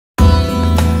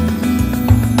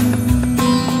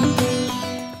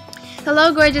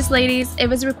Hello gorgeous ladies, it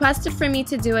was requested for me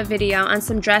to do a video on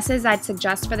some dresses I'd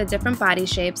suggest for the different body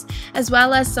shapes as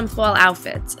well as some fall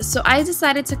outfits. So I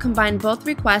decided to combine both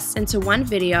requests into one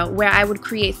video where I would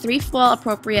create 3 fall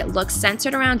appropriate looks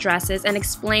centered around dresses and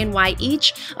explain why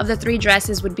each of the 3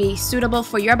 dresses would be suitable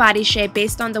for your body shape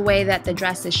based on the way that the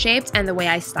dress is shaped and the way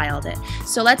I styled it.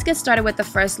 So let's get started with the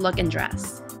first look and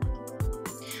dress.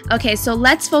 Okay, so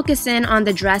let's focus in on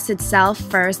the dress itself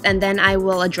first, and then I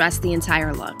will address the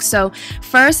entire look. So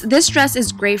first, this dress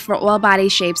is great for all body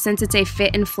shapes since it's a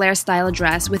fit and flare style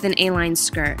dress with an A-line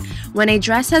skirt. When a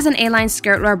dress has an A-line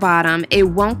skirt or bottom, it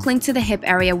won't cling to the hip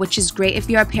area, which is great if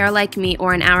you're a pear like me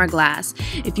or an hourglass.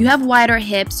 If you have wider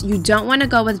hips, you don't want to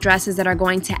go with dresses that are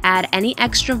going to add any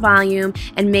extra volume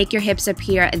and make your hips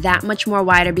appear that much more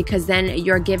wider, because then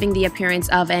you're giving the appearance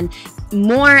of an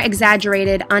more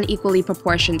exaggerated, unequally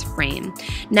proportioned frame.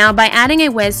 Now, by adding a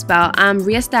waist belt, I'm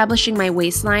reestablishing my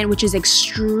waistline, which is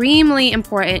extremely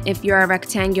important if you're a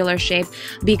rectangular shape,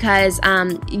 because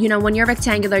you know, when you're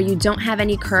rectangular, you don't have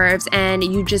any curves and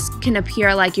you just can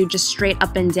appear like you're just straight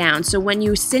up and down. So when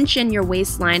you cinch in your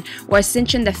waistline or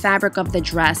cinch in the fabric of the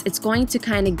dress, it's going to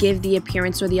kind of give the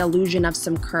appearance or the illusion of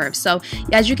some curves. So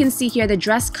as you can see here, the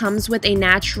dress comes with a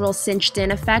natural cinched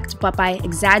in effect, but by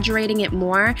exaggerating it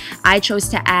more, I chose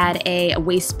to add a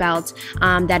waist belt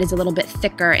that is a little bit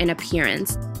thicker in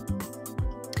appearance.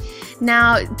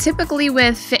 Now, typically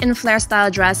with fit and flare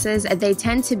style dresses, they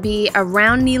tend to be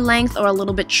around knee length or a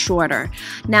little bit shorter.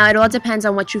 Now, it all depends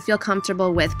on what you feel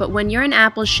comfortable with, but when you're an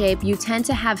apple shape, you tend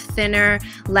to have thinner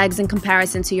legs in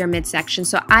comparison to your midsection.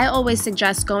 So I always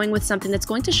suggest going with something that's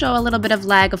going to show a little bit of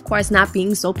leg, of course not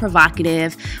being so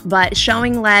provocative, but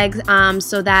showing legs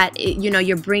so that you know,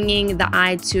 you're bringing the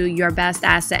eye to your best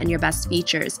asset and your best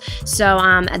features.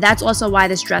 So that's also why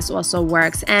this dress also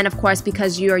works. And of course,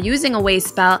 because you're using a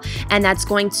waist belt, and that's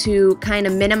going to kind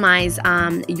of minimize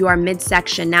your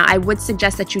midsection. Now, I would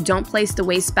suggest that you don't place the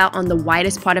waist belt on the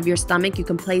widest part of your stomach. You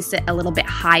can place it a little bit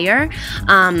higher.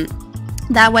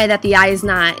 That way that the eye is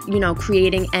not, you know,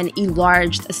 creating an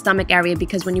enlarged stomach area,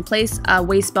 because when you place a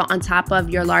waist belt on top of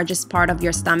your largest part of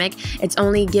your stomach, it's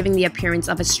only giving the appearance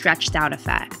of a stretched out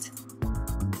effect.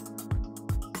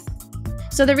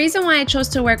 So the reason why I chose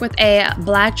to work with a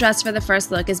black dress for the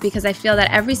first look is because I feel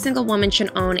that every single woman should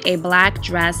own a black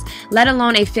dress, let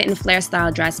alone a fit and flare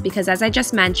style dress, because as I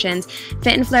just mentioned,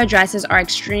 fit and flare dresses are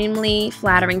extremely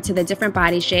flattering to the different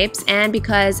body shapes, and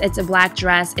because it's a black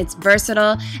dress, it's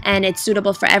versatile and it's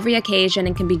suitable for every occasion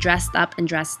and can be dressed up and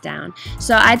dressed down.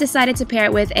 So I decided to pair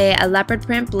it with a leopard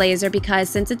print blazer because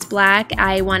since it's black,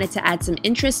 I wanted to add some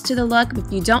interest to the look.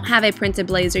 If you don't have a printed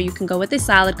blazer, you can go with a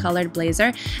solid colored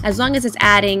blazer as long as it's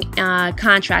adding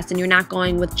contrast and you're not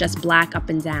going with just black up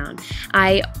and down.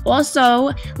 I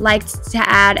also liked to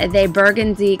add the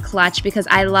burgundy clutch because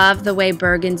I love the way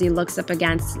burgundy looks up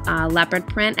against leopard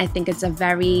print. I think it's a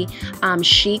very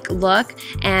chic look,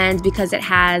 and because it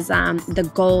has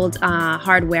the gold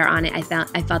hardware on it, I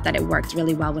felt that it worked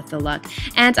really well with the look.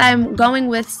 And I'm going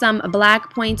with some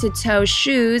black pointed toe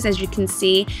shoes, as you can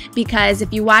see, because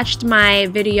if you watched my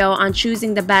video on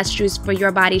choosing the best shoes for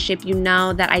your body shape, you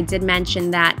know that I did mention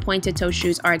that pointed toe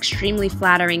shoes are extremely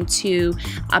flattering to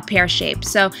a pear shape.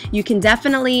 So you can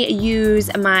definitely use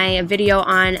my video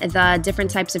on the different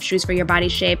types of shoes for your body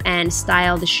shape and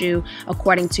style the shoe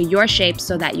according to your shape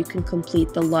so that you can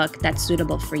complete the look that's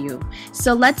suitable for you.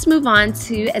 So let's move on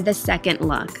to the second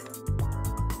look.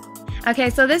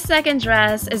 Okay, so this second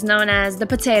dress is known as the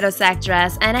potato sack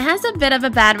dress, and it has a bit of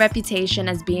a bad reputation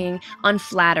as being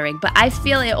unflattering, but I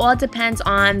feel it all depends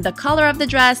on the color of the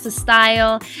dress, the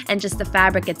style, and just the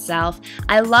fabric itself.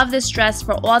 I love this dress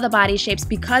for all the body shapes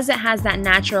because it has that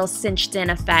natural cinched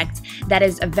in effect that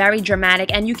is very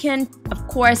dramatic, and you can of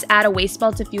course add a waist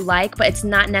belt if you like, but it's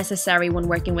not necessary when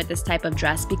working with this type of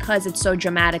dress because it's so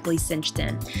dramatically cinched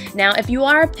in. Now, if you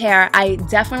are a pear, I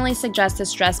definitely suggest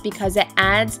this dress because it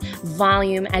adds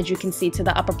volume, as you can see, to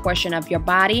the upper portion of your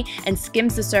body and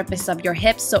skims the surface of your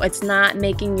hips, so it's not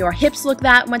making your hips look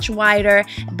that much wider,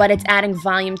 but it's adding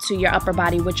volume to your upper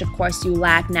body, which of course you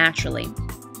lack naturally.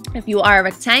 If you are a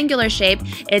rectangular shape,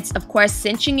 it's of course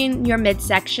cinching in your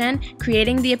midsection,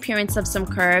 creating the appearance of some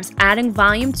curves, adding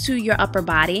volume to your upper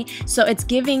body, so it's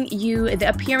giving you the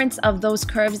appearance of those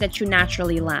curves that you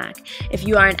naturally lack. If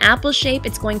you are an apple shape,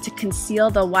 it's going to conceal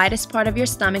the widest part of your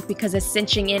stomach because it's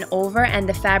cinching in over and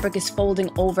the fabric is folding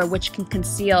over, which can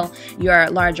conceal your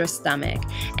larger stomach.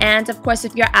 And of course,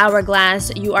 if you're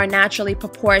hourglass, you are naturally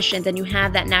proportioned and you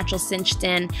have that natural cinched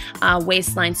in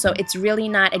waistline, so it's really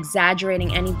not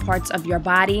exaggerating any parts of your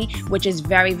body, which is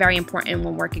very, very important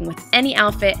when working with any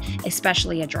outfit,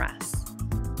 especially a dress.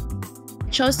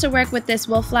 Chose to work with this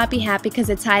wool floppy hat because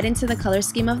it tied into the color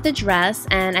scheme of the dress,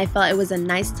 and I felt it was a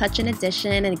nice touch and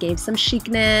addition, and it gave some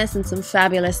chicness and some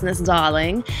fabulousness,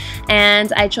 darling.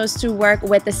 And I chose to work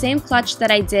with the same clutch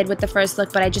that I did with the first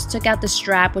look, but I just took out the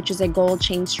strap, which is a gold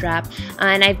chain strap,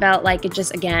 and I felt like it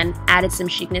just, again, added some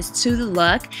chicness to the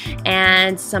look,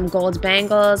 and some gold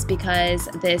bangles because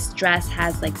this dress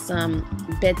has like some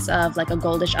bits of like a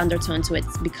goldish undertone to it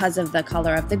because of the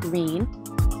color of the green.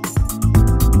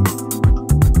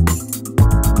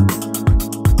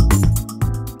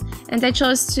 And I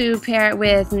chose to pair it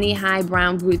with knee-high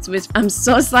brown boots, which I'm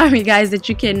so sorry guys that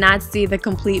you cannot see the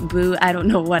complete boot. I don't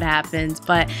know what happened,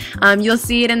 but you'll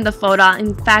see it in the photo.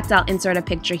 In fact, I'll insert a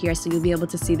picture here so you'll be able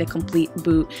to see the complete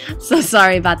boot. So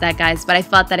sorry about that guys, but I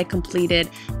felt that it completed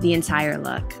the entire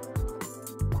look.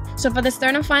 So for this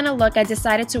third and final look, I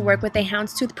decided to work with a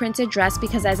houndstooth printed dress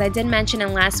because, as I did mention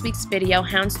in last week's video,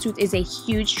 houndstooth is a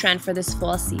huge trend for this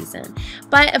fall season.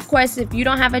 But of course, if you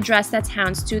don't have a dress that's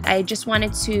houndstooth, I just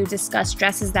wanted to discuss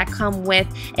dresses that come with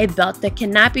a belt that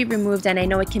cannot be removed, and I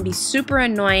know it can be super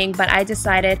annoying, but I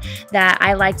decided that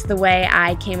I liked the way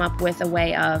I came up with a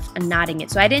way of knotting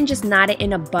it. So I didn't just knot it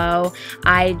in a bow,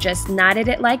 I just knotted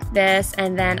it like this,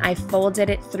 and then I folded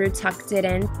it through, tucked it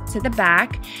in to the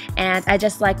back, and I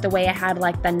just like the way it had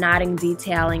like the knotting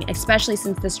detailing, especially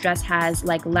since this dress has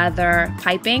like leather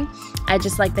piping. I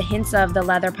just like the hints of the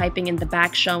leather piping in the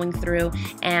back showing through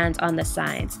and on the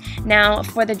sides. Now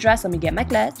for the dress, let me get my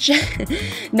clutch.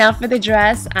 Now for the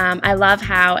dress, I love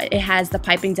how it has the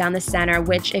piping down the center,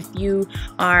 which if you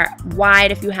are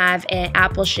wide, if you have an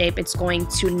apple shape, it's going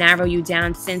to narrow you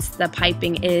down since the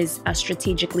piping is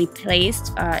strategically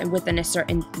placed within a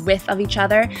certain width of each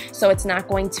other, so it's not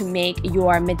going to make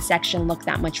your midsection look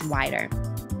that much wider.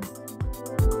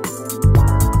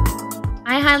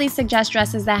 I highly suggest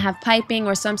dresses that have piping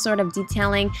or some sort of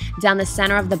detailing down the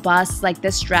center of the bust, like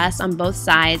this dress, on both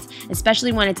sides,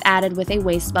 especially when it's added with a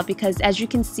waist belt, because as you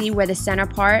can see where the center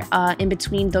part in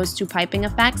between those two piping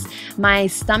effects, my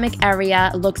stomach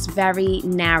area looks very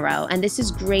narrow, and this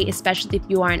is great especially if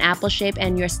you are an apple shape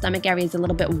and your stomach area is a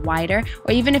little bit wider,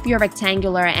 or even if you're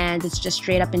rectangular and it's just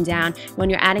straight up and down. When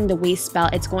you're adding the waist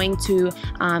belt, it's going to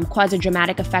cause a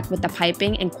dramatic effect with the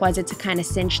piping and cause it to kind of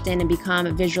cinch in and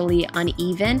become visually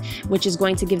uneven, which is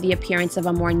going to give the appearance of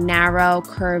a more narrow,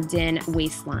 curved in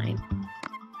waistline.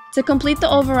 To complete the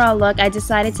overall look, I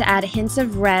decided to add hints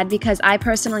of red because I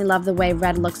personally love the way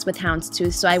red looks with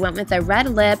houndstooth. So I went with a red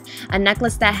lip, a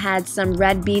necklace that had some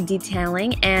red bead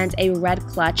detailing, and a red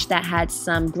clutch that had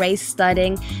some gray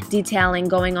studding detailing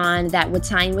going on that would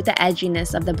tie in with the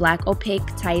edginess of the black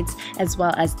opaque tights as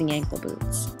well as the ankle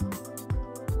boots.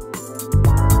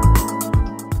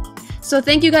 So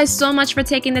thank you guys so much for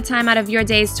taking the time out of your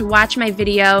days to watch my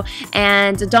video,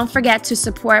 and don't forget to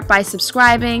support by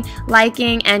subscribing,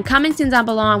 liking, and commenting down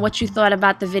below on what you thought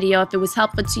about the video, if it was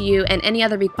helpful to you, and any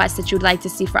other requests that you'd like to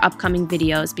see for upcoming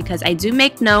videos, because I do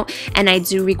make note and I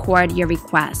do record your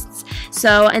requests.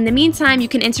 So in the meantime, you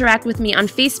can interact with me on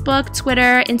Facebook,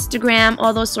 Twitter, Instagram,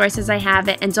 all those sources I have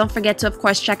it, and don't forget to of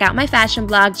course check out my fashion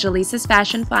blog,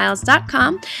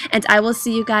 jalisasfashionfiles.com, and I will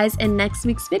see you guys in next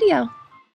week's video.